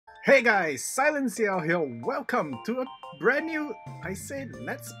Hey guys, SilentCiel here. Welcome to a brand new, I said,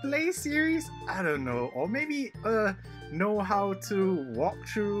 Let's Play series. I don't know, or maybe know how to walk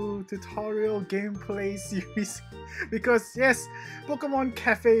through tutorial gameplay series. Because yes, Pokemon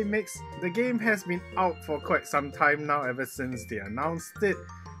Cafe Mix, the game has been out for quite some time now, ever since they announced it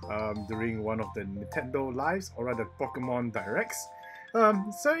during one of the Nintendo Lives, or rather Pokemon Directs.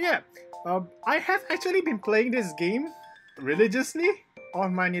 So yeah, I have actually been playing this game religiously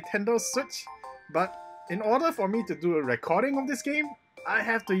on my Nintendo Switch, but in order for me to do a recording of this game, I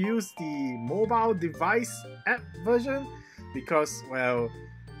have to use the mobile device app version because, well,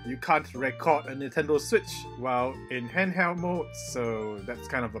 you can't record a Nintendo Switch while in handheld mode, so that's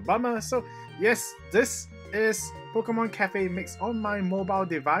kind of a bummer. So yes, this is Pokemon Cafe Mix on my mobile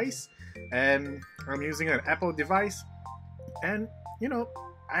device, and I'm using an Apple device, and you know,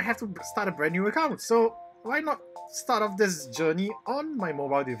 I have to start a brand new account, so why not start off this journey on my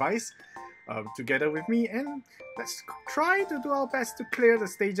mobile device together with me, and let's try to do our best to clear the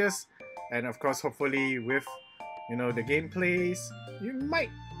stages, and of course hopefully with the gameplays you might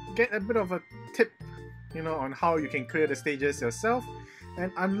get a bit of a tip on how you can clear the stages yourself and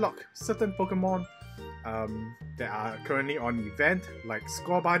unlock certain Pokemon that are currently on event. Like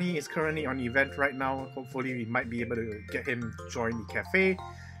Scorbunny is currently on event right now. Hopefully we might be able to get him to join the cafe.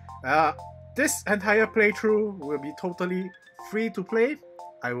 This entire playthrough will be totally free to play.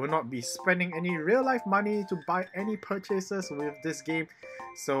 I will not be spending any real life money to buy any purchases with this game.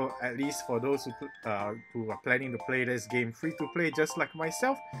 So at least for those who are planning to play this game free to play just like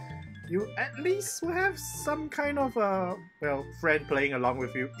myself, you at least will have some kind of friend playing along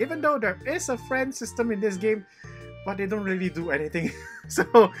with you. Even though there is a friend system in this game, but they don't really do anything.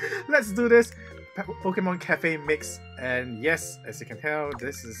 So let's do this Pokemon Cafe Mix, and yes, as you can tell,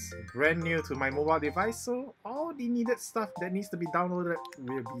 this is brand new to my mobile device, so all the needed stuff that needs to be downloaded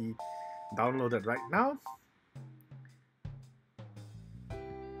will be downloaded right now.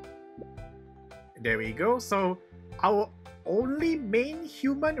 There we go. So our only main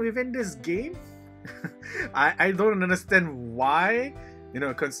human within this game, I don't understand why,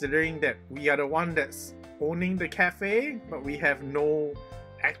 considering that we are the one that's owning the cafe, but we have no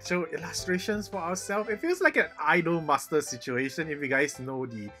actual illustrations for ourselves. It feels like an Idol Master situation. If you guys know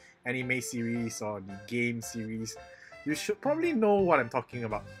the anime series or the game series, you should probably know what I'm talking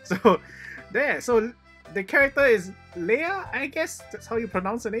about. So there, so the character is Leia, I guess that's how you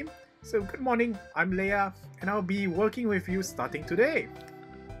pronounce the name. So good morning, I'm Leia, and I'll be working with you starting today.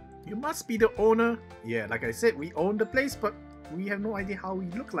 You must be the owner. Yeah, like I said, we own the place, but we have no idea how we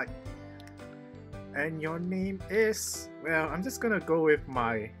look like. And your name is, well, I'm just gonna go with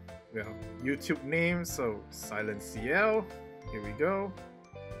my YouTube name, so SilentCiel. Here we go.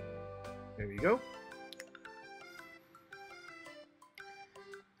 There we go.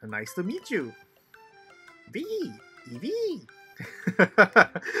 And nice to meet you. Eevee.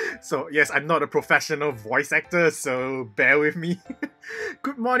 So yes, I'm not a professional voice actor, so bear with me.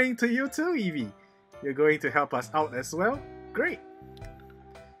 Good morning to you too, Eevee. You're going to help us out as well? Great.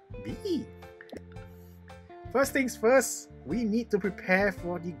 B. First things first, we need to prepare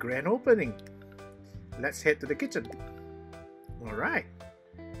for the grand opening. Let's head to the kitchen. Alright,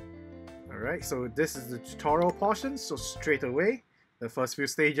 so this is the tutorial portion, so straight away, the first few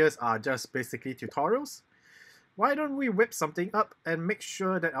stages are just basically tutorials. Why don't we whip something up and make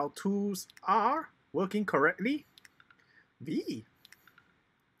sure that our tools are working correctly? V.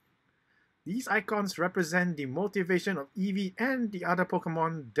 These icons represent the motivation of Eevee and the other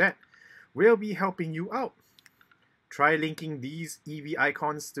Pokemon that will be helping you out. Try linking these Eevee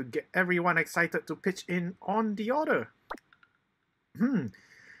icons to get everyone excited to pitch in on the order.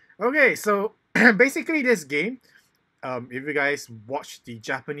 Okay, so basically this game, if you guys watch the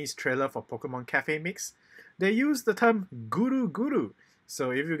Japanese trailer for Pokemon Cafe Mix, they use the term guru.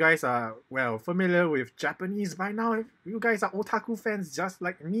 So if you guys are, familiar with Japanese by now, if you guys are otaku fans just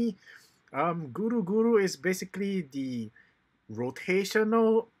like me, guru is basically the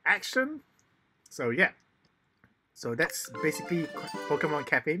rotational action. So yeah. So that's basically Pokemon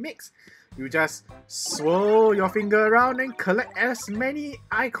Cafe Mix. You just swirl your finger around and collect as many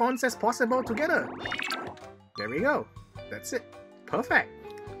icons as possible together. There we go. That's it. Perfect.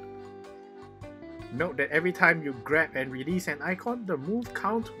 Note that every time you grab and release an icon, the move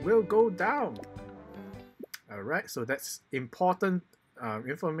count will go down. Alright, so that's important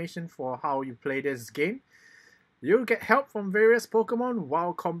information for how you play this game. You'll get help from various Pokemon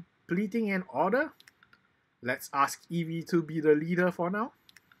while completing an order. Let's ask Eevee to be the leader for now.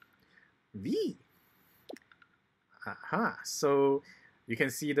 V. So You can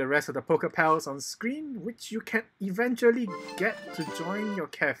see the rest of the Poke Pals on screen, which you can eventually get to join your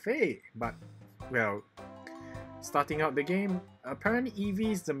cafe. But, well, starting out the game, apparently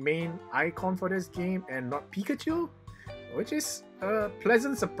Eevee is the main icon for this game and not Pikachu, which is a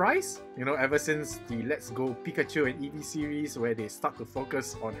pleasant surprise. You know, ever since the Let's Go Pikachu and Eevee series, where they start to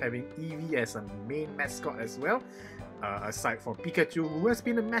focus on having Eevee as a main mascot as well, aside from Pikachu, who has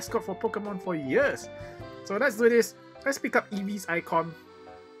been a mascot for Pokemon for years. So let's do this. Let's pick up Eevee's icon,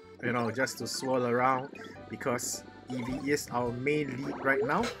 you know, just to swirl around, because Eevee is our main lead right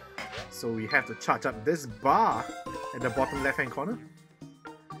now. So we have to charge up this bar at the bottom left hand corner.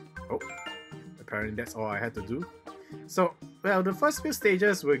 Oh, apparently that's all I had to do. So, well, the first few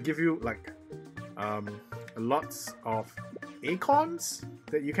stages will give you like lots of acorns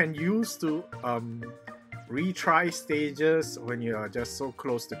that you can use to retry stages when you are just so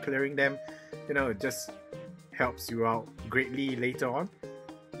close to clearing them. You know, it just helps you out greatly later on.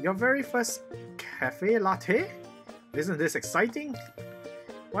 Your very first cafe latte? Isn't this exciting?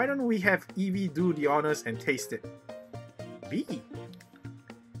 Why don't we have Eevee do the honors and taste it? B.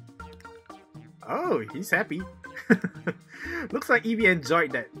 Oh, he's happy. Looks like Eevee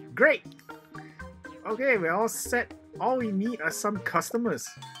enjoyed that. Great! Okay, we're all set. All we need are some customers.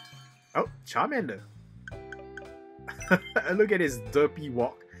 Oh, Charmander. Look at his derpy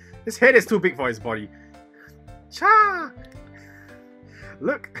walk. His head is too big for his body. Cha!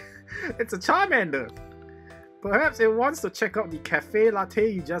 Look, it's a Charmander. Perhaps it wants to check out the cafe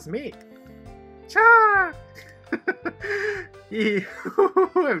latte you just made. Cha! Who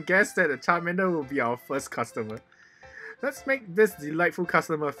would have guessed that a Charmander will be our first customer? Let's make this delightful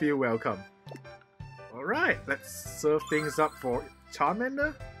customer feel welcome. Alright, let's serve things up for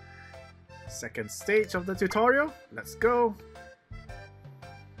Charmander. Second stage of the tutorial. Let's go.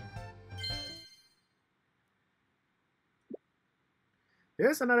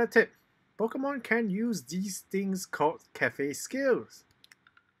 Here's another tip. Pokemon can use these things called cafe skills.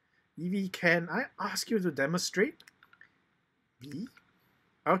 Eevee, can I ask you to demonstrate? B?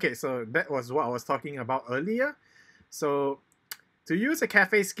 Okay, so that was what I was talking about earlier. So, to use a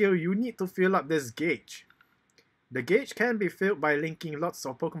cafe skill, you need to fill up this gauge. The gauge can be filled by linking lots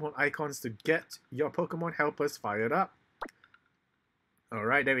of Pokemon icons to get your Pokemon helpers fired up.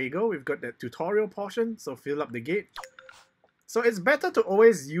 Alright, there we go. We've got that tutorial portion, so fill up the gauge. So it's better to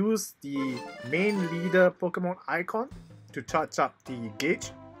always use the main leader Pokemon icon to charge up the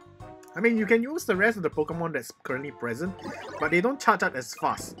gauge. I mean, you can use the rest of the Pokemon that's currently present, but they don't charge up as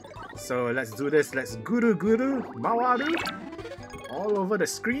fast. So let's do this. Let's Guru Mawadu all over the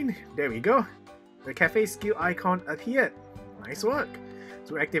screen. There we go. The cafe skill icon appeared. Nice work.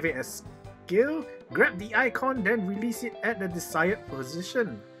 To activate a skill, grab the icon, then release it at the desired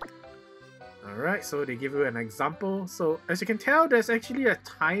position. Alright, so they give you an example. So as you can tell, there's actually a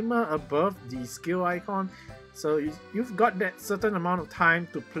timer above the skill icon. So you've got that certain amount of time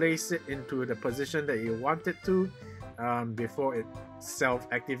to place it into the position that you want it to before it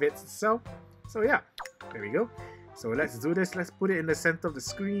self-activates itself. So yeah, there we go. So let's do this. Let's put it in the center of the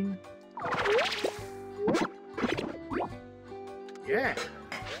screen. Yeah.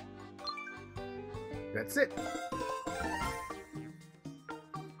 That's it.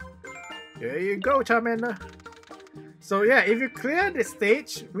 There you go, Charmander. So yeah, if you clear the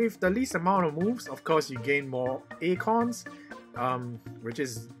stage with the least amount of moves, of course you gain more acorns, which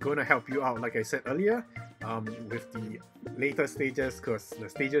is going to help you out, like I said earlier, with the later stages, because the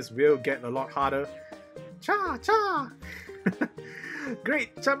stages will get a lot harder. Cha!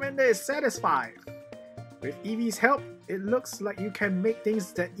 Great, Charmander is satisfied. With Eevee's help, it looks like you can make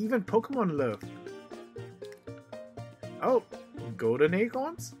things that even Pokemon love. Oh, golden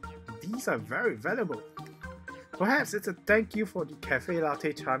acorns? These are very valuable. Perhaps it's a thank you for the cafe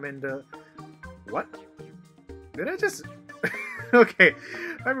latte, Charmander. What? Did I just... Okay,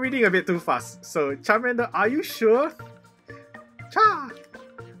 I'm reading a bit too fast. So, Charmander, are you sure? Cha!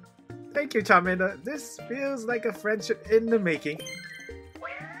 Thank you, Charmander. This feels like a friendship in the making.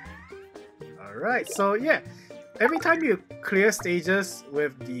 Alright, so yeah. Every time you clear stages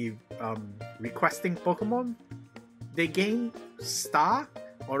with the requesting Pokemon, they gain star,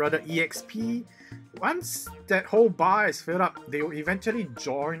 or rather EXP. Once that whole bar is filled up, they will eventually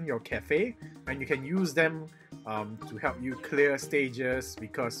join your cafe, and you can use them to help you clear stages,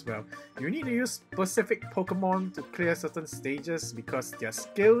 because, well, you need to use specific Pokemon to clear certain stages because their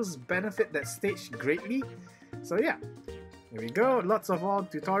skills benefit that stage greatly. So yeah, there we go. Lots of more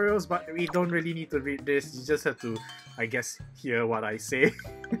tutorials, but we don't really need to read this. You just have to, I guess, hear what I say.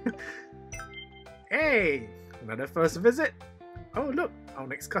 Hey! Another first visit. Oh look, our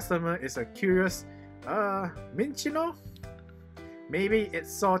next customer is a curious Minchino. Maybe it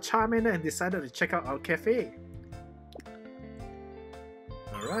saw Charmander and decided to check out our cafe.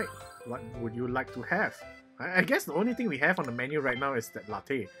 Alright, what would you like to have? I guess the only thing we have on the menu right now is that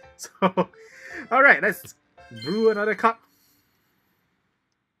latte. So, alright, let's brew another cup.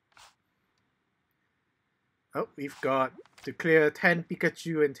 Oh, we've got to clear 10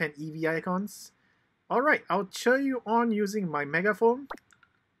 Pikachu and 10 Eevee icons. Alright, I'll cheer you on using my megaphone.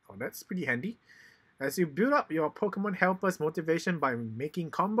 Oh, that's pretty handy. As you build up your Pokemon Helper's motivation by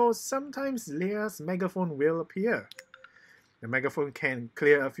making combos, sometimes Leia's megaphone will appear. The megaphone can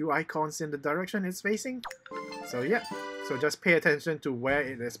clear a few icons in the direction it's facing. So yeah, so just pay attention to where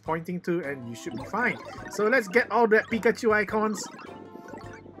it is pointing to and you should be fine. So let's get all the Pikachu icons.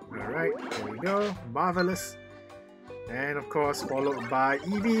 Alright, there we go. Marvelous. And of course, followed by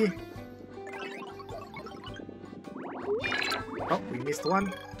Eevee. Oh, we missed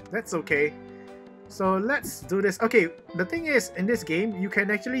one. That's okay. So let's do this. Okay, the thing is, in this game, you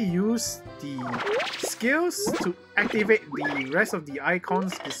can actually use the skills to activate the rest of the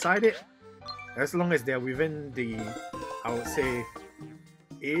icons beside it, as long as they're within the, I would say,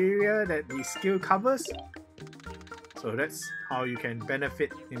 area that the skill covers. So that's how you can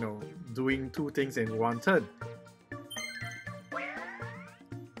benefit, you know, doing two things in one turn.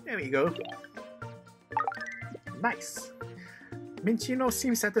 There we go. Nice. Minccino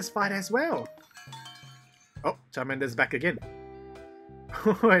seems satisfied as well. Oh, Charmander's back again.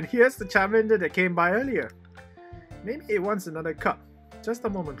 And here's the Charmander that came by earlier. Maybe it wants another cup. Just a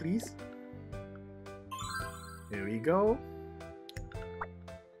moment, please. Here we go.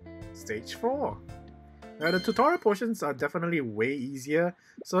 Stage 4. Now, the tutorial portions are definitely way easier,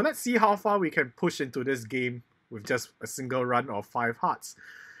 so let's see how far we can push into this game with just a single run of 5 hearts.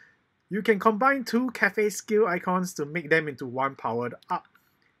 You can combine 2 cafe skill icons to make them into one powered up.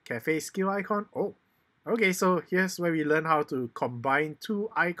 Cafe skill icon, oh. Okay, so here's where we learn how to combine 2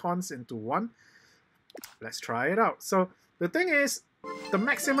 icons into one. Let's try it out. So the thing is, the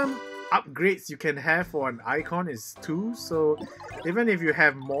maximum upgrades you can have for an icon is 2. So even if you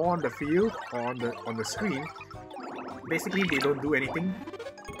have more on the field or on the screen, basically they don't do anything.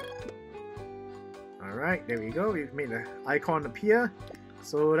 Alright, there we go. We've made the icon appear.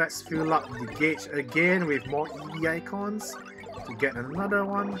 So let's fill up the gauge again with more Eevee icons to get another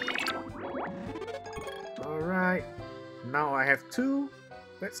one. Alright, now I have 2.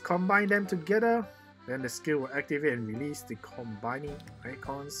 Let's combine them together. Then the skill will activate and release the combining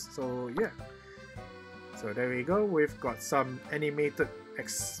icons. So yeah. So there we go. We've got some animated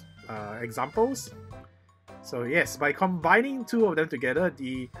examples. So yes, by combining 2 of them together,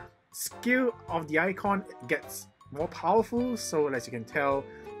 the skill of the icon gets more powerful. So as you can tell,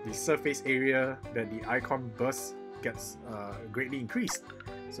 the surface area that the icon bursts gets greatly increased.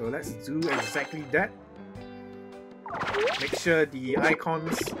 So let's do exactly that. Make sure the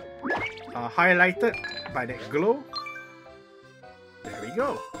icons are highlighted by that glow. There we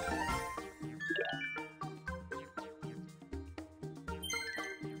go.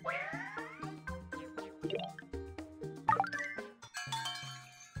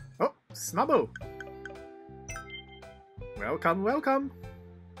 Oh, Snubble! Welcome, welcome!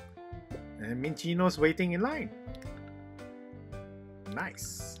 And Minccino's waiting in line.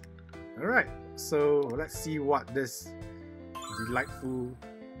 Nice. Alright, so let's see what this delightful,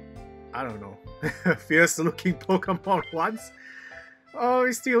 I don't know, fierce looking Pokemon wants. Oh,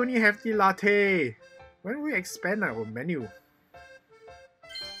 we still only have the latte. When will we expand our menu?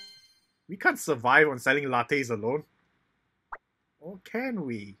 We can't survive on selling lattes alone. Or can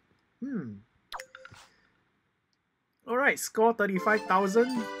we? Alright, score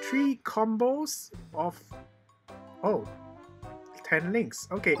 35,000. 3 combos of... Oh, 10 links.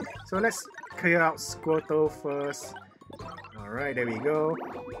 Okay, so let's clear out Squirtle first. Alright, there we go.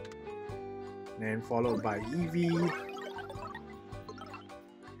 Then followed by Eevee.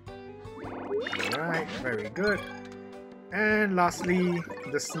 Alright, very good. And lastly,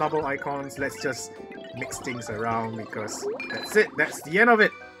 the Snubble icons. Let's just mix things around because that's it. That's the end of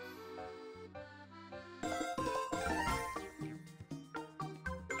it.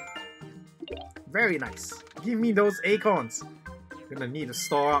 Very nice. Give me those acorns. Gonna need to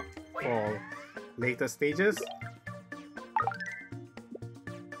store up for later stages.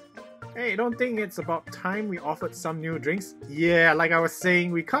 Hey, don't think it's about time we offered some new drinks? Yeah, like I was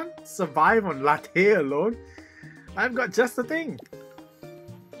saying, we can't survive on latte alone. I've got just the thing.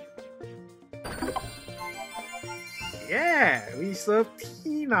 Yeah, we serve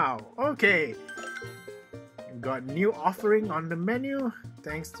tea now. Okay. We've got new offering on the menu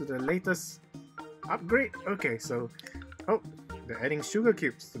thanks to the latest upgrade. Okay, so... Oh, they're adding sugar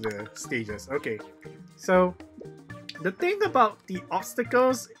cubes to the stages. Okay, so the thing about the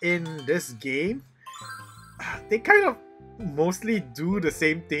obstacles in this game, they kind of mostly do the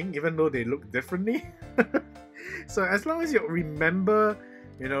same thing even though they look differently. So as long as you remember,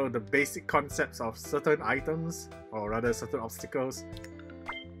 you know, the basic concepts of certain items, or rather certain obstacles,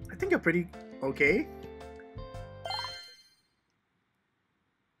 I think you're pretty okay.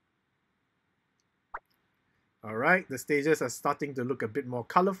 Alright, the stages are starting to look a bit more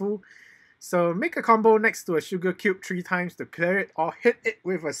colorful. So make a combo next to a sugar cube 3 times to clear it, or hit it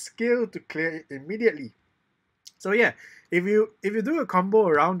with a skill to clear it immediately. So yeah, if you do a combo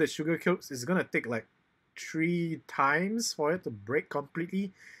around the sugar cubes, it's gonna take like 3 times for it to break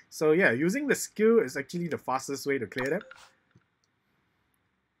completely. So yeah, using the skill is actually the fastest way to clear them.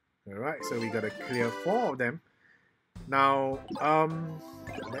 Alright, so we gotta clear 4 of them. Now,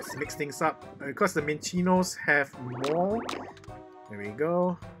 let's mix things up. Because the Minchinos have more. There we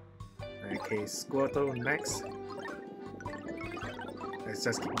go. Okay, Squirtle next. Let's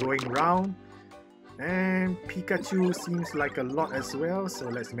just keep going around. And Pikachu seems like a lot as well, so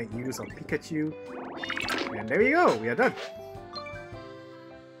let's make use of Pikachu. And there we go, we are done.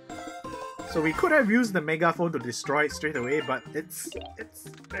 So we could have used the megaphone to destroy it straight away, but it's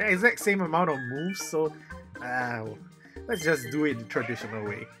the exact same amount of moves, so let's just do it the traditional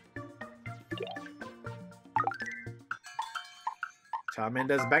way.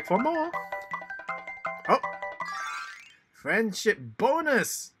 Charmander's back for more. Oh! Friendship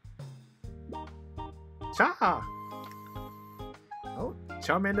bonus! Cha! Oh,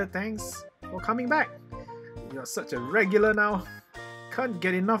 Charmander, thanks for coming back. You're such a regular now. Can't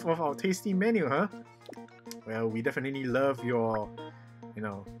get enough of our tasty menu, huh? Well, we definitely love your, you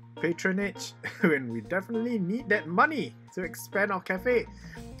know, patronage, and we definitely need that money to expand our cafe.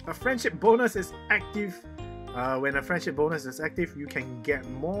 A friendship bonus is active. When a friendship bonus is active, you can get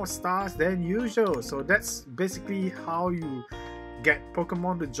more stars than usual. So that's basically how you get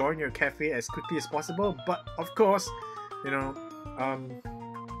Pokemon to join your cafe as quickly as possible. But of course, you know,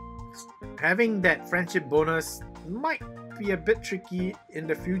 having that friendship bonus might be a bit tricky in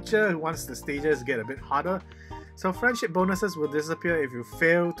the future once the stages get a bit harder. So friendship bonuses will disappear if you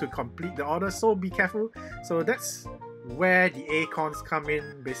fail to complete the order, so be careful. So that's where the Acorns come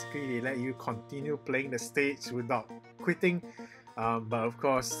in. Basically, they let you continue playing the stage without quitting. But of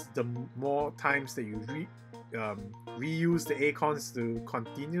course, the more times that you reuse the Acorns to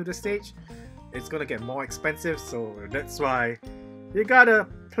continue the stage, it's gonna get more expensive. So that's why you gotta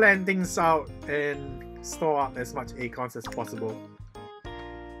plan things out and store up as much Acorns as possible.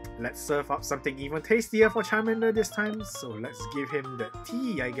 Let's serve up something even tastier for Charmander this time, so let's give him the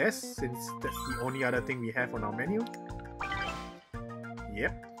tea, I guess, since that's the only other thing we have on our menu.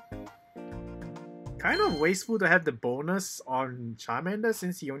 Yep. Kind of wasteful to have the bonus on Charmander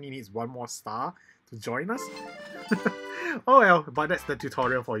since he only needs 1 more star to join us. Oh well, but that's the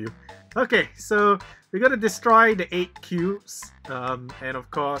tutorial for you. Okay, so we're gonna destroy the 8 cubes, and of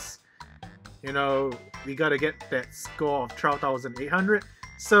course, you know, we gotta get that score of 12,800.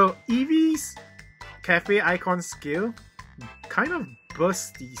 So Eevee's cafe icon skill kind of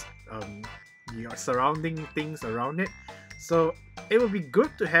bursts these your surrounding things around it. So it would be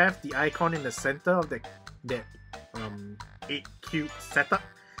good to have the icon in the center of that 8 cube setup.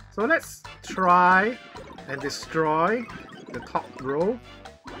 So let's try and destroy the top row.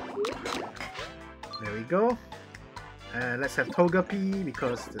 There we go. And let's have Togepi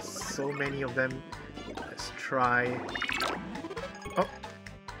because there's so many of them. Let's try. Oh.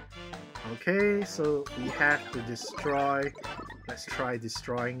 Okay, so we have to destroy. Let's try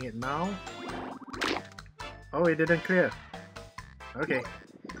destroying it now. Oh, it didn't clear. Okay.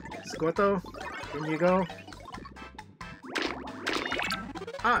 Squirtle, in you go.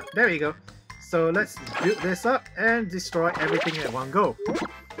 Ah, there we go. So let's build this up and destroy everything at one go.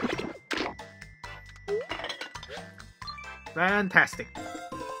 Fantastic.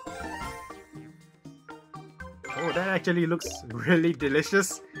 Oh, that actually looks really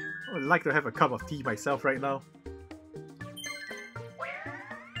delicious. I would like to have a cup of tea myself right now.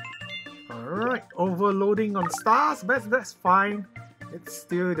 Alright, overloading on stars, that's fine. It's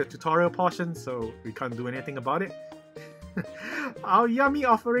still the tutorial portion, so we can't do anything about it. Our yummy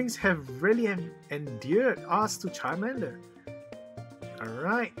offerings have really endeared us to Charmander.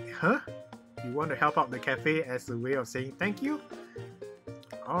 Alright, huh? You want to help out the cafe as a way of saying thank you?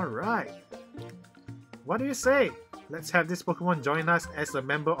 Alright. What do you say? Let's have this Pokemon join us as a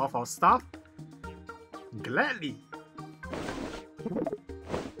member of our staff? Gladly!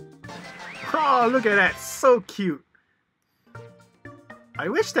 Oh, look at that! So cute! I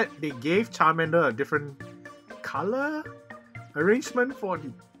wish that they gave Charmander a different color arrangement for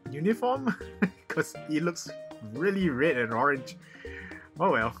the uniform because he looks really red and orange.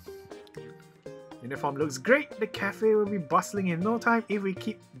 Oh well. Uniform looks great. The cafe will be bustling in no time if we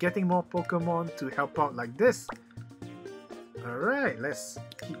keep getting more Pokemon to help out like this. Alright, let's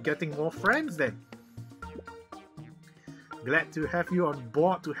keep getting more friends then. Glad to have you on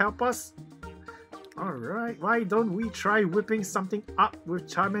board to help us. Alright, why don't we try whipping something up with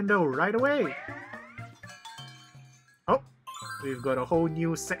Charmander right away? Oh, we've got a whole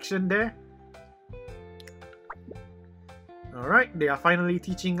new section there. Alright, they are finally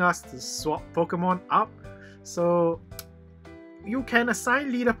teaching us to swap Pokemon up. So, you can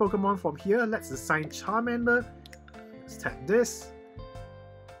assign leader Pokemon from here. Let's assign Charmander. Let's tap this.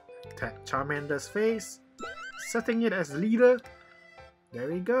 Tap Charmander's face. Setting it as leader. There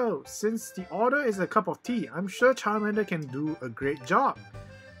we go. Since the order is a cup of tea, I'm sure Charmander can do a great job,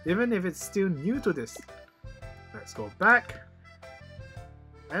 even if it's still new to this. Let's go back.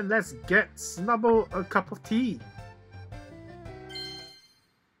 And let's get Snubble a cup of tea.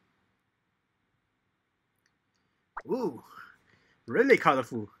 Ooh, really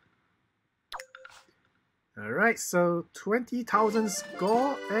colorful. Alright, so 20,000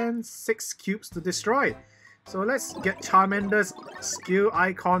 score and 6 cubes to destroy. So let's get Charmander's skill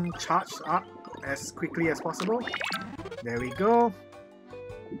icon charged up as quickly as possible. There we go.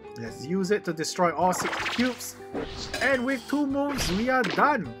 Let's use it to destroy all 6 cubes. And with 2 moves, we are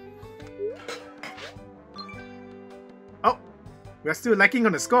done. Oh, we're still lacking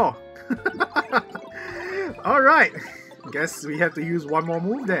on the score. Alright, guess we have to use one more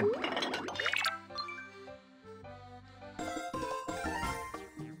move then.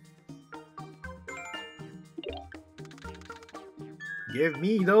 Give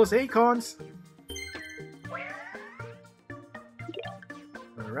me those acorns!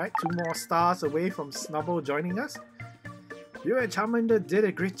 Alright, 2 more stars away from Snubble joining us. You and Charmander did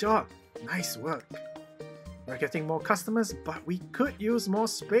a great job. Nice work. We're getting more customers, but we could use more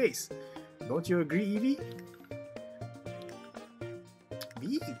space. Don't you agree, Eevee?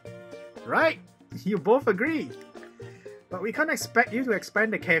 Eevee? Right, you both agree. But we can't expect you to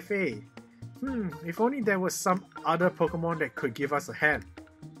expand the cafe. If only there was some other Pokemon that could give us a hand.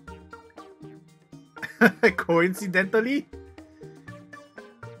 Coincidentally?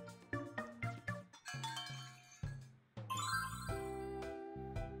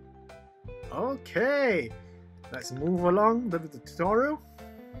 Okay, let's move along the tutorial.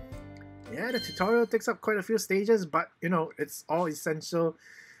 Yeah, the tutorial takes up quite a few stages, but you know, it's all essential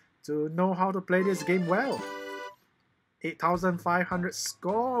to know how to play this game well. 8,500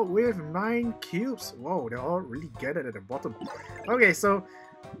 score with 9 cubes. Whoa, they're all really gathered at the bottom. Okay, so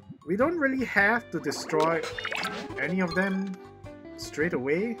we don't really have to destroy any of them straight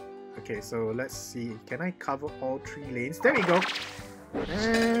away. Okay, so let's see. Can I cover all 3 lanes? There we go.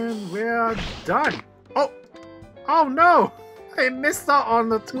 And we're done. Oh! Oh no! I missed out on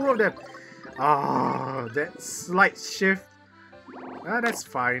the 2 of them. Ah, that slight shift. That's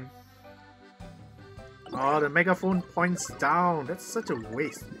fine. Oh, the megaphone points down. That's such a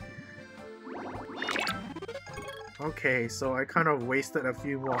waste. Okay, so I kind of wasted a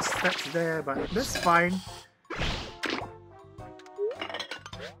few more steps there, but that's fine.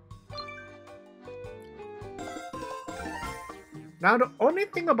 Now, the only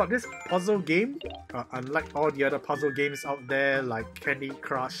thing about this puzzle game, unlike all the other puzzle games out there like Candy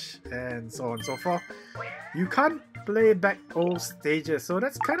Crush and so on and so forth, you can't play back old stages, so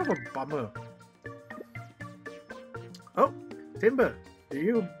that's kind of a bummer. Oh, Timber, do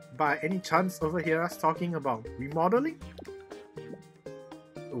you by any chance overhear us talking about remodeling?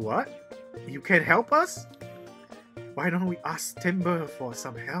 What? You can help us? Why don't we ask Timber for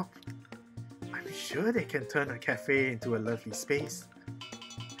some help? I'm sure they can turn a cafe into a lovely space.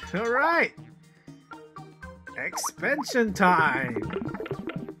 Alright! Expansion time!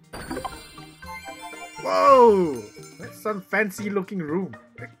 Whoa! That's some fancy looking room.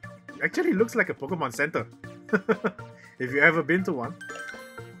 It actually looks like a Pokemon Center. If you've ever been to one.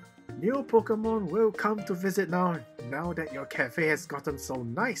 New Pokemon will come to visit now that your cafe has gotten so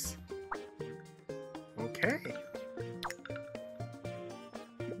nice. Okay.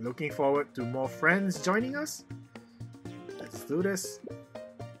 Looking forward to more friends joining us. Let's do this.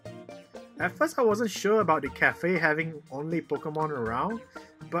 At first I wasn't sure about the cafe having only Pokemon around,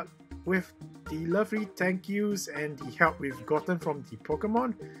 but with the lovely thank yous and the help we've gotten from the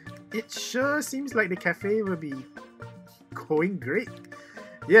Pokemon, it sure seems like the cafe will be going great.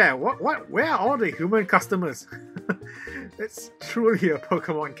 Yeah, where are all the human customers? It's truly a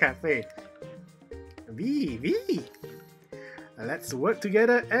Pokemon cafe. V! Let's work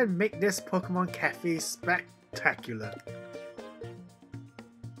together and make this Pokemon cafe spectacular.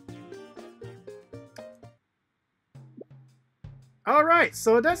 Alright,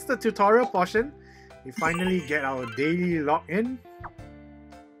 so that's the tutorial portion. We finally get our daily login.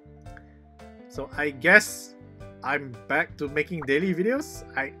 So I guess I'm back to making daily videos.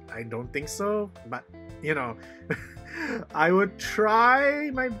 I don't think so, but you know, I would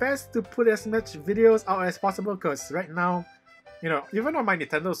try my best to put as much videos out as possible, because right now, you know, even on my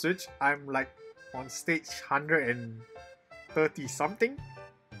Nintendo Switch, I'm like on stage 130 something.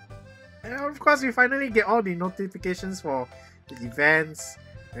 And of course, we finally get all the notifications for the events.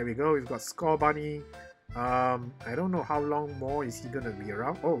 There we go, we've got Score Bunny. I don't know how long more is he gonna be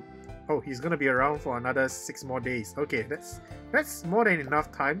around. Oh, he's gonna be around for another 6 more days. Okay, that's more than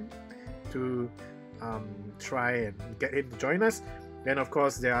enough time to try and get him to join us. Then of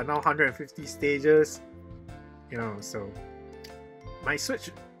course there are now 150 stages, you know, so my Switch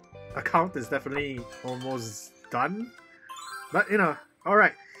account is definitely almost done, but you know,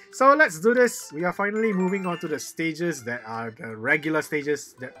 alright, so let's do this. We are finally moving on to the stages that are the regular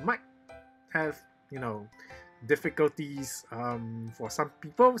stages that might have, you know, difficulties for some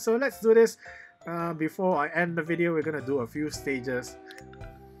people. So let's do this. Before I end the video, we're gonna do a few stages.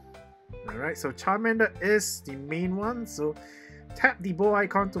 Alright, so Charmander is the main one, so tap the bow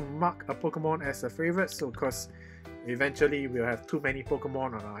icon to mark a Pokemon as a favorite. So because eventually we'll have too many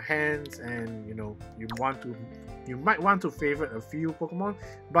Pokemon on our hands, and you know, you might want to favorite a few Pokemon,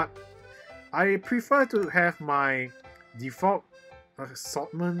 but I prefer to have my default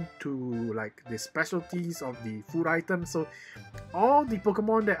assortment to like the specialties of the food items. So all the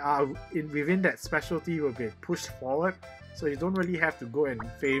Pokemon that are within that specialty will be pushed forward, so you don't really have to go and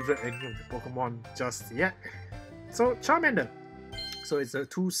favorite any of the Pokemon just yet. So Charmander, so it's a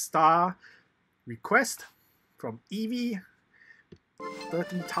 2-star request from Eevee,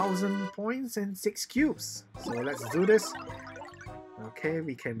 30,000 points and 6 cubes. So let's do this. Okay,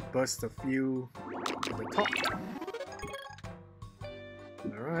 we can burst a few to the top.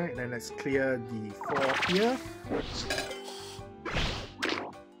 Alright, then let's clear the 4 here.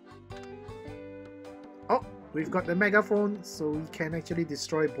 Oh, we've got the megaphone, so we can actually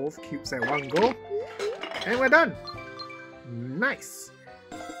destroy both cubes at one go. And we're done! Nice!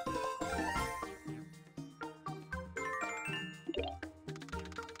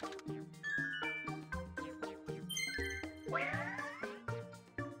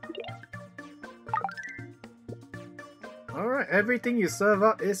 Alright, everything you serve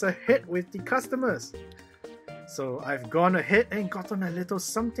up is a hit with the customers. So I've gone ahead and gotten a little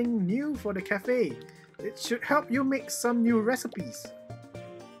something new for the cafe. It should help you make some new recipes.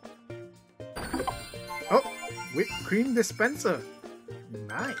 Oh, whipped cream dispenser.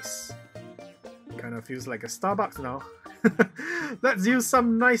 Nice. Kind of feels like a Starbucks now. Let's use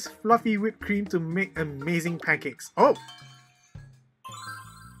some nice fluffy whipped cream to make amazing pancakes. Oh!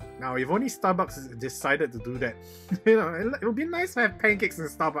 Now, if only Starbucks decided to do that, you know, it would be nice to have pancakes in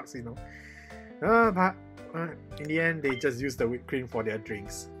Starbucks, you know. But in the end, they just use the whipped cream for their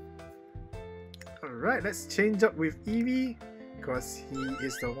drinks. Alright, let's change up with Eevee, because he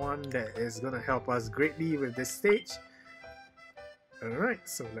is the one that is going to help us greatly with this stage. Alright,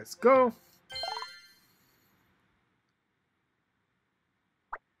 so let's go.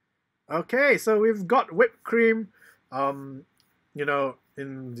 Okay, so we've got whipped cream, you know,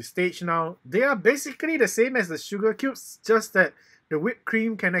 in the stage now. They are basically the same as the sugar cubes, just that the whipped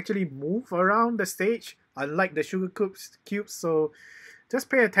cream can actually move around the stage, unlike the sugar cubes, so just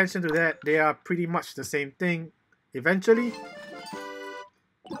pay attention to that. They are pretty much the same thing eventually.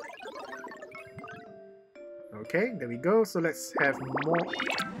 Okay, there we go. So let's have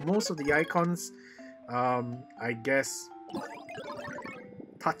most of the icons, I guess,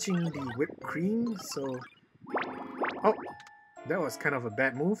 touching the whipped cream. So, oh, that was kind of a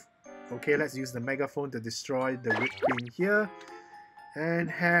bad move. Okay, let's use the megaphone to destroy the whipped cream here,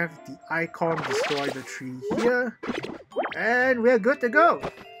 and have the icon destroy the tree here, and we're good to go.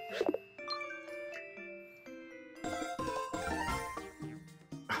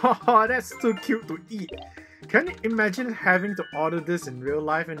 Oh, that's too cute to eat. Can you imagine having to order this in real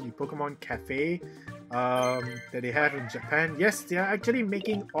life in the Pokemon Cafe that they have in Japan? Yes, they are actually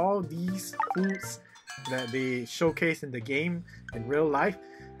making all these foods that they showcase in the game in real life,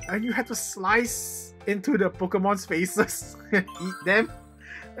 and you have to slice into the Pokemon's faces and eat them.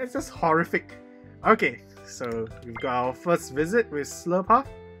 That's just horrific. Okay, so we've got our first visit with Slurpuff.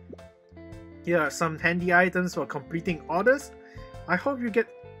 Here are some handy items for completing orders. I hope you get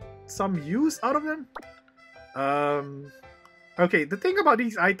some use out of them. Okay, the thing about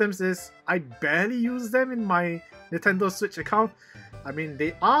these items is I barely use them in my Nintendo Switch account. I mean,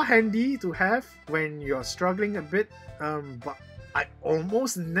 they are handy to have when you're struggling a bit, but I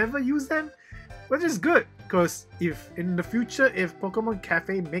almost never use them, which is good, because if in the future, if Pokemon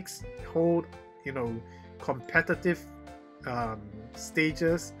Cafe makes hold, you know, competitive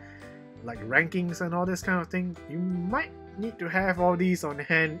stages like rankings and all this kind of thing, you might need to have all these on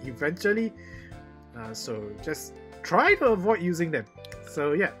hand eventually. So just try to avoid using them.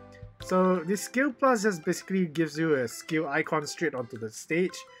 So yeah, so this skill plus just basically gives you a skill icon straight onto the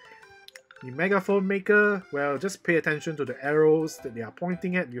stage. The megaphone maker, well, just pay attention to the arrows that they are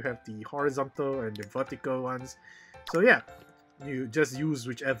pointing at. You have the horizontal and the vertical ones. So yeah, you just use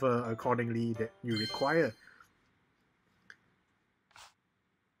whichever accordingly that you require.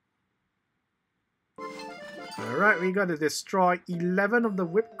 Alright, we got to destroy 11 of the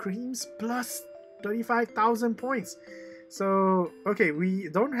whipped creams plus 35,000 points. So, okay, we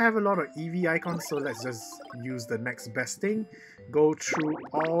don't have a lot of EV icons, so let's just use the next best thing. Go through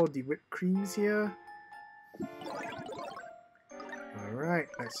all the whipped creams here. Alright,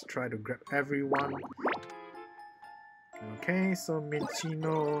 let's try to grab everyone. Okay, so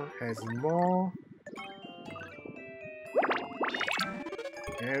Minccino has more.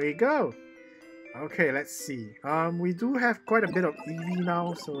 There we go. Okay, let's see. We do have quite a bit of EV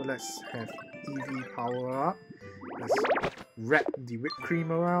now, so let's have EV power up. Let's wrap the whipped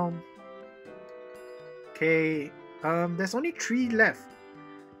cream around. Okay, there's only 3 left.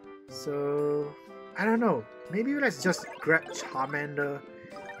 So, I don't know. Maybe let's just grab Charmander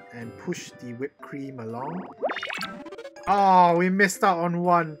and push the whipped cream along. Oh, we missed out on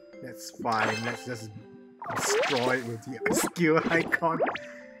one. That's fine. Let's just destroy it with the skill icon.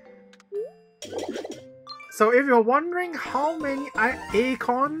 So if you're wondering how many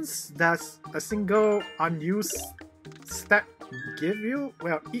Acons does a single unused step give you,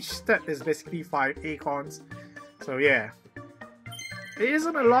 well, each step is basically 5 Acons. So yeah, it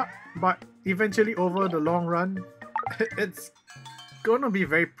isn't a lot, but eventually over the long run, it's gonna be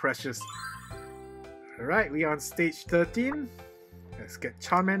very precious. Alright, we are on stage 13. Let's get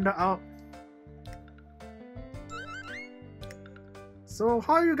Charmander out. So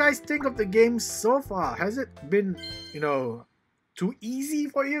how do you guys think of the game so far? Has it been, you know, too easy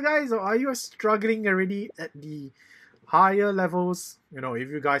for you guys, or are you struggling already at the higher levels? You know, if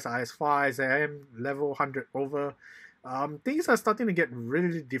you guys are as far as I am, level 100 over, things are starting to get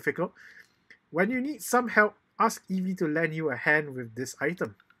really difficult. When you need some help, ask Eevee to lend you a hand with this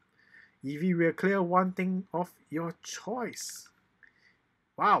item. Eevee will clear one thing of your choice.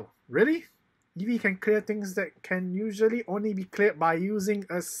 Wow, really? Eevee can clear things that can usually only be cleared by using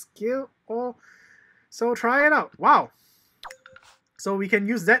a skill, or so try it out. Wow! So we can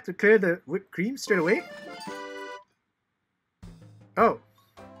use that to clear the whipped cream straight away. Oh,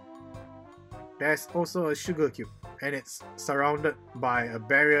 there's also a sugar cube, and it's surrounded by a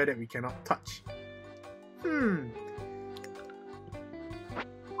barrier that we cannot touch.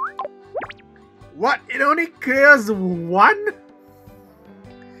 What? It only clears one?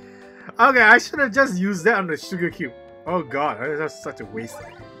 Okay, I should have just used that on the sugar cube. Oh god, that's such a waste.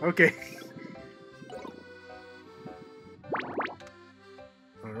 Okay.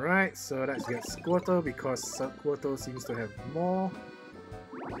 Alright, so let's get Squirtle because Squirtle seems to have more.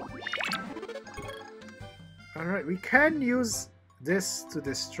 Alright, we can use this to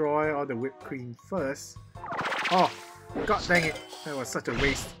destroy all the whipped cream first. Oh, god dang it. That was such a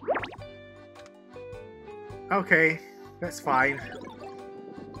waste. Okay, that's fine.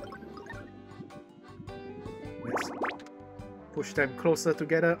 Let's push them closer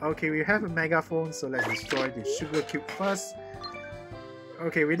together. Okay, we have a megaphone, so let's destroy the sugar cube first.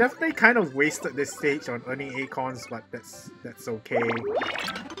 Okay, we definitely kind of wasted this stage on earning Acons, but that's okay.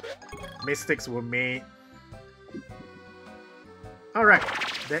 Mistakes were made. Alright,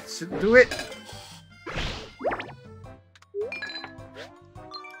 that should do it.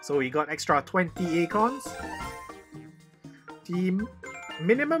 So we got extra 20 Acons. The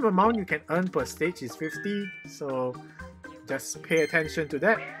minimum amount you can earn per stage is 50, so just pay attention to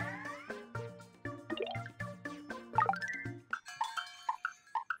that.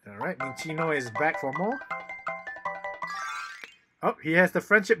 Alright, Minccino is back for more. Oh, he has the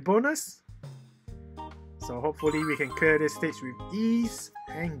friendship bonus. So hopefully we can clear this stage with ease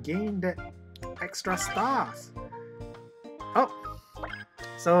and gain that extra stars. Oh,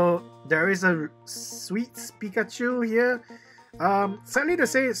 so there is a Sweet Pikachu here. Sadly to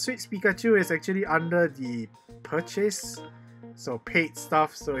say, Sweet Pikachu is actually under the purchase, so paid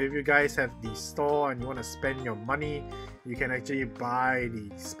stuff. So if you guys have the store and you want to spend your money, you can actually buy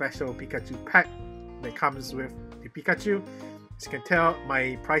the special Pikachu pack that comes with the Pikachu. As you can tell,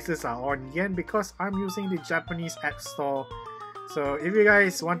 my prices are on yen because I'm using the Japanese app store. So if you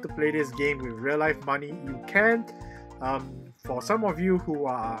guys want to play this game with real life money, you can. For some of you who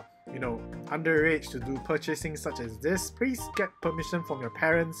are you know, underage to do purchasing such as this, please get permission from your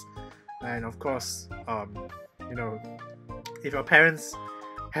parents. And of course, you know, if your parents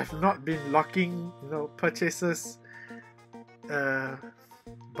have not been locking, you know, purchases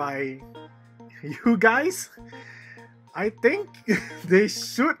by you guys, I think they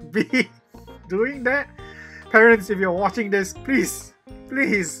should be doing that. Parents, if you're watching this, please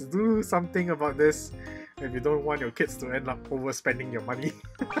do something about this if you don't want your kids to end up overspending your money.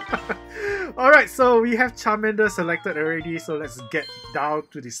 Alright, so we have Charmander selected already, so let's get down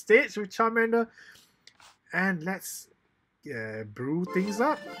to the stage with Charmander and let's brew things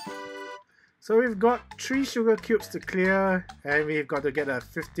up. So we've got 3 sugar cubes to clear, and we've got to get a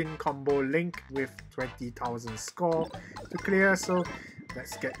 15 combo link with 20,000 score to clear. So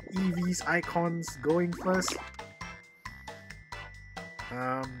let's get Eevee's icons going first.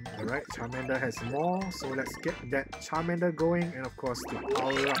 Alright, Charmander has more, so let's get that Charmander going, and of course to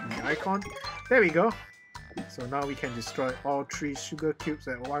power up the icon. There we go. So now we can destroy all 3 sugar cubes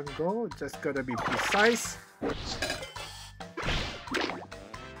at one go. Just gotta be precise.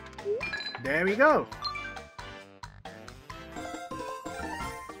 There we go.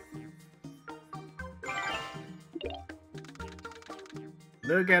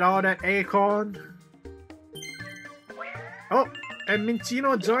 Look at all that acorn. Oh, and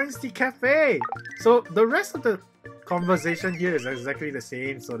Minccino joins the cafe. So the rest of the conversation here is exactly the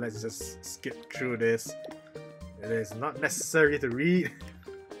same, so let's just skip through this. It is not necessary to read.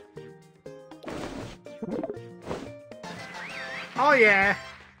 Oh yeah!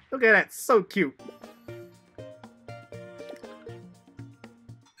 Look at that, so cute!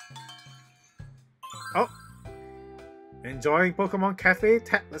 Oh! Enjoying Pokemon Cafe?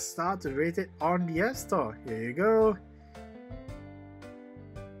 Tap the star to rate it on the App Store. Here you go.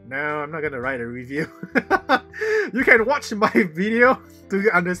 No, I'm not gonna write a review. You can watch my video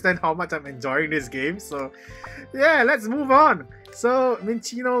to understand how much I'm enjoying this game. So yeah, let's move on. So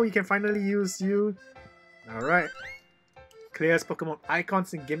Minccino, we can finally use you. Alright. Clears Pokemon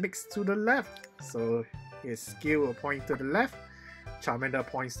icons and gimmicks to the left. So his skill will point to the left, Charmander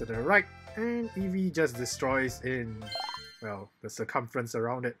points to the right, and Eevee just destroys in, well, the circumference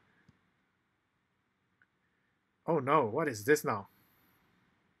around it. Oh no, what is this now?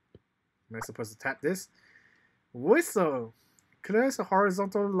 Am I supposed to tap this? Whistle! Clears a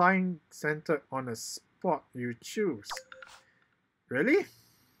horizontal line centered on a spot you choose. Really?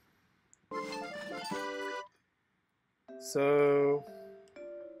 So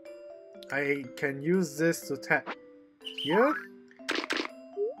I can use this to tap here.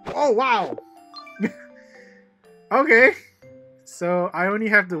 Oh wow! Okay, so I only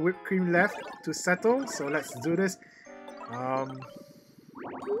have the whipped cream left to settle, so let's do this.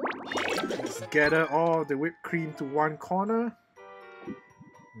 Let's gather all the whipped cream to one corner.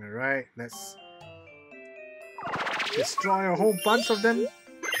 Alright, let's destroy a whole bunch of them.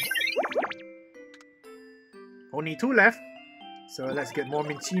 Only 2 left, so let's get more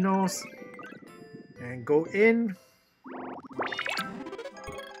Minccinos and go in.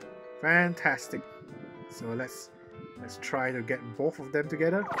 Fantastic. So let's try to get both of them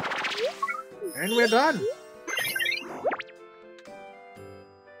together, and we're done.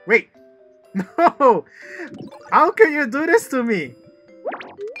 Wait, no! How can you do this to me?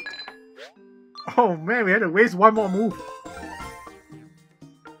 Oh man, we had to waste one more move.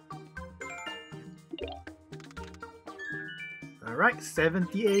 Alright,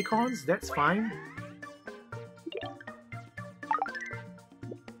 70 acorns, that's fine.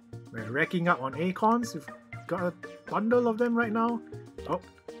 We're racking up on acorns. We've got a bundle of them right now. Oh,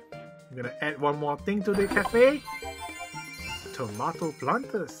 I'm gonna add one more thing to the cafe. Tomato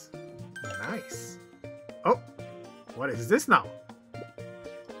planters. Nice. Oh, what is this now?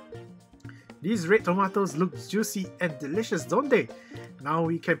 These red tomatoes look juicy and delicious, don't they? Now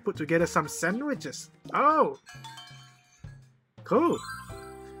we can put together some sandwiches. Oh! Cool.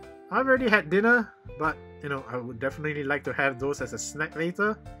 I've already had dinner, but you know, I would definitely like to have those as a snack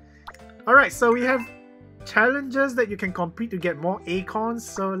later. Alright, so we have challenges that you can complete to get more acorns,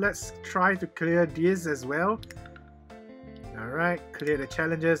 so let's try to clear these as well. Alright, clear the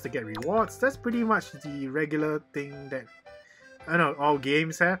challenges to get rewards. That's pretty much the regular thing that I know all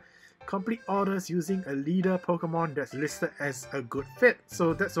games have. Complete orders using a leader Pokemon that's listed as a good fit.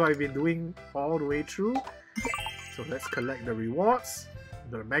 So that's what I've been doing all the way through. So let's collect the rewards.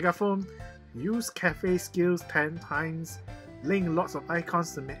 The megaphone. Use cafe skills 10 times. Link lots of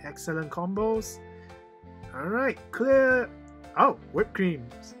icons to make excellent combos. Alright, clear. Oh, whipped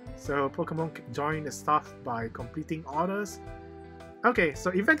creams. So Pokemon can join the staff by completing orders. Okay,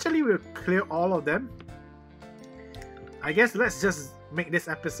 so eventually we'll clear all of them. I guess let's just make this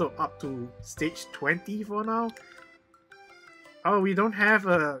episode up to stage 20 for now. Oh, we don't have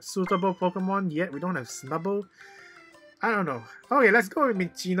a suitable Pokemon yet. We don't have Snubbull. I don't know. Okay, let's go with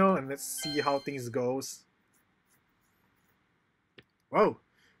Minccino and let's see how things goes. Whoa,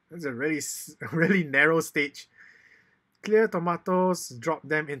 that's a really narrow stage. Clear tomatoes, drop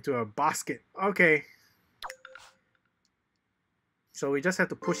them into a basket. Okay. So we just have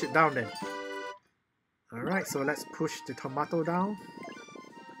to push it down then. Alright, so let's push the tomato down.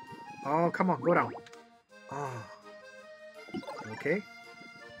 Oh, come on, go down. Oh. Okay.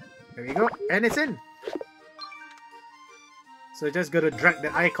 There we go. And it's in. So just gotta drag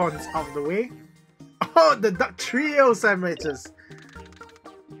the icons out of the way. Oh, the duck trio sandwiches.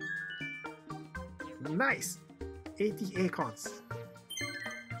 Nice. 80 acorns.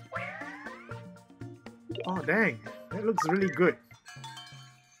 Oh, dang. That looks really good.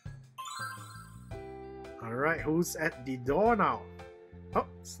 Alright, who's at the door now? Oh,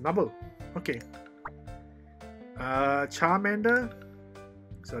 Snubbull. Okay. Charmander.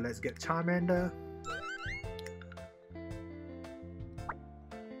 So let's get Charmander.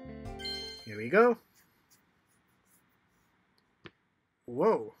 Here we go.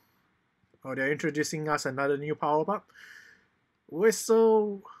 Whoa. Oh, they're introducing us another new power-up.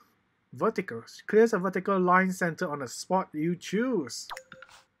 Whistle vertical. Clears a vertical line center on a spot you choose.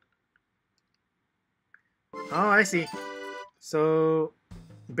 Oh, I see. So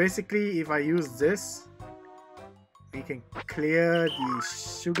basically, if I use this, we can clear the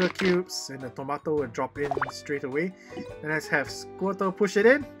sugar cubes and the tomato will drop in straight away. And let's have Squirtle push it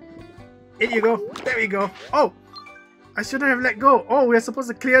in. In you go. There we go. Oh, I shouldn't have let go. Oh, we're supposed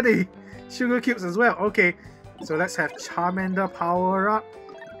to clear the sugar cubes as well. Okay, so let's have Charmander power up.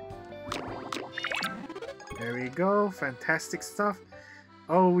 There we go. Fantastic stuff.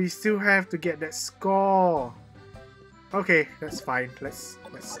 Oh, we still have to get that score. Okay, that's fine. Let's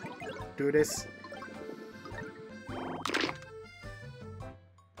do this.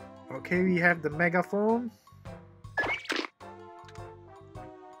 Okay, we have the megaphone.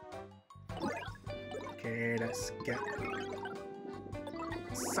 Okay, let's get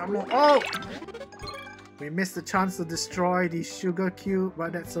some more. Oh! We missed the chance to destroy the sugar cube,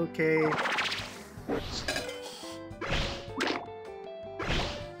 but that's okay.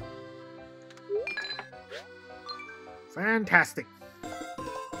 Fantastic.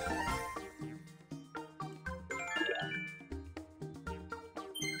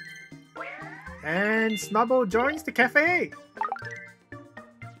 And Snubbull joins the cafe.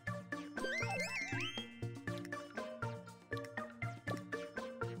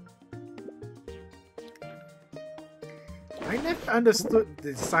 I never understood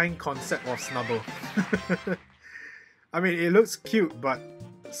the design concept of Snubbull. I mean, it looks cute, but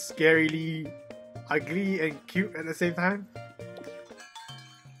scarily ugly and cute at the same time.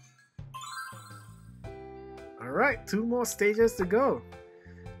 Alright, 2 more stages to go.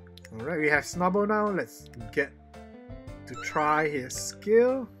 Alright, we have Snubbull now. Let's get to try his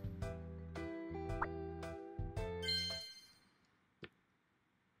skill.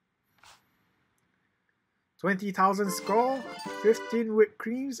 $20,000 score, 15 whipped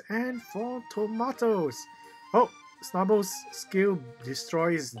creams, and 4 tomatoes. Oh, Snubbull's skill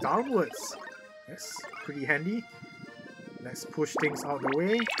destroys downwards. That's pretty handy. Let's push things out the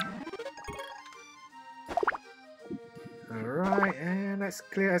way. Alright, and let's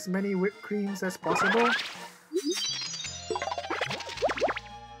clear as many whipped creams as possible.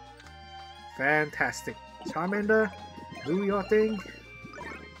 Fantastic. Charmander, do your thing.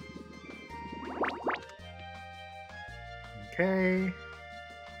 Okay.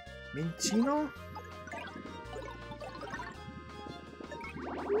 Minccino.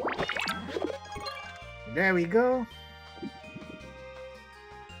 There we go.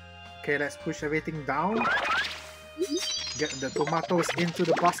 Okay, let's push everything down. Get the tomatoes into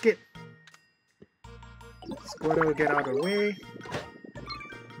the basket. Squirtle, get out of the way.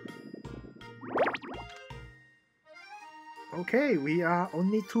 Okay, we are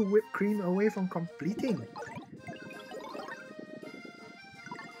only 2 whipped cream away from completing.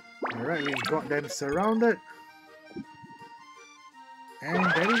 Alright, we've got them surrounded. And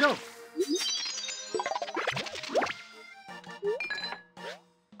there we go.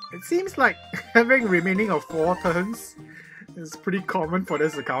 It seems like having remaining of 4 turns is pretty common for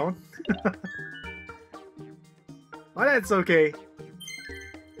this account. But that's okay.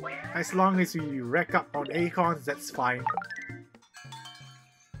 As long as we rack up on acorns, that's fine.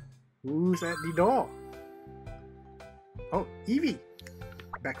 Who's at the door? Oh, Eevee!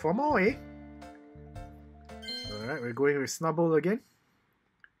 Back for more, eh? Alright, we're going with Snubbull again.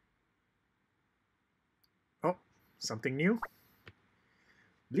 Oh, something new.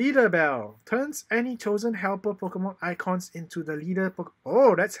 Leader Bell turns any chosen helper Pokemon icons into the leader Pokemon.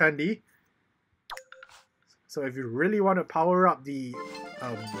 Oh, that's handy. So if you really want to power up the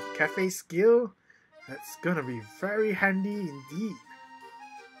cafe skill, that's gonna be very handy indeed.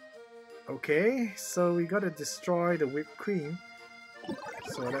 Okay, so we gotta destroy the whipped cream.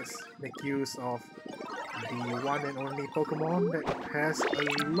 So let's make use of the one and only Pokemon that has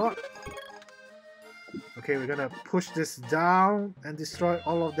a lot. Okay, we're gonna push this down and destroy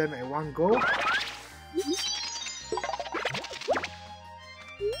all of them at one go.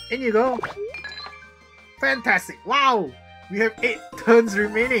 In you go! Fantastic! Wow! We have 8 turns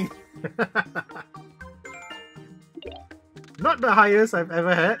remaining! Not the highest I've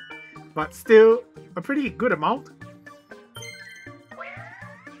ever had, but still a pretty good amount.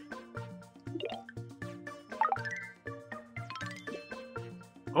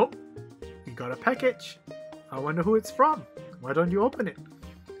 Oh! We got a package. I wonder who it's from. Why don't you open it?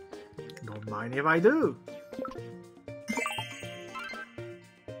 Don't mind if I do.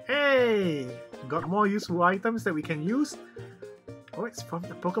 Hey! Got more useful items that we can use. Oh, it's from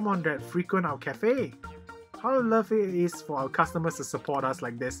the Pokemon that frequent our cafe. How lovely it is for our customers to support us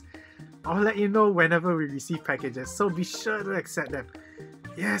like this. I'll let you know whenever we receive packages, so be sure to accept them.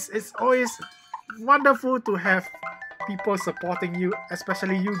 Yes, it's always wonderful to have people supporting you,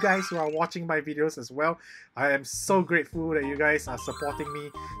 especially you guys who are watching my videos as well. I am so grateful that you guys are supporting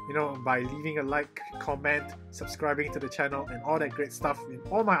me, you know, by leaving a like, comment, subscribing to the channel, and all that great stuff in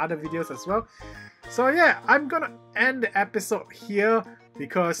all my other videos as well. So yeah, I'm gonna end the episode here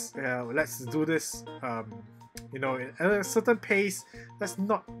because let's do this you know, at a certain pace. Let's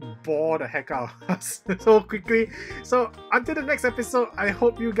not bore the heck out of us so quickly. So until the next episode, I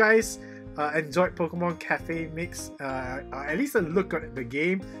hope you guys enjoyed Pokemon Cafe Mix, at least a look at the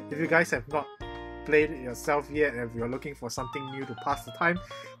game. If you guys have not played it yourself yet, if you're looking for something new to pass the time,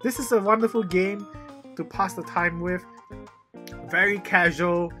 this is a wonderful game to pass the time with. Very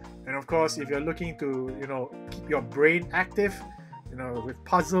casual, and of course, if you're looking to, you know, keep your brain active, you know, with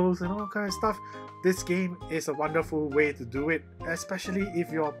puzzles and all kind of stuff, this game is a wonderful way to do it, especially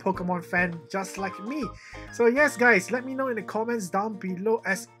if you're a Pokemon fan just like me. So yes guys, let me know in the comments down below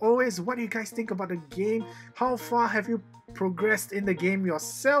as always, what do you guys think about the game? How far have you progressed in the game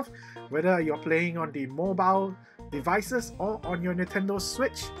yourself, whether you're playing on the mobile devices or on your Nintendo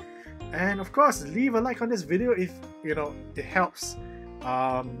Switch? And of course, leave a like on this video if, you know, it helps.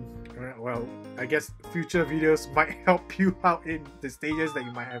 Well, I guess future videos might help you out in the stages that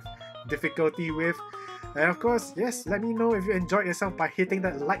you might have difficulty with. And of course, yes, let me know if you enjoyed yourself by hitting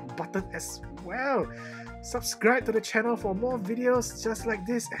that like button as well. Subscribe to the channel for more videos just like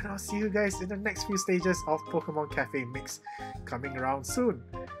this, and I'll see you guys in the next few stages of Pokemon Cafe Mix coming around soon.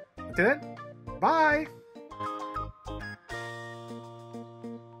 Until then, bye!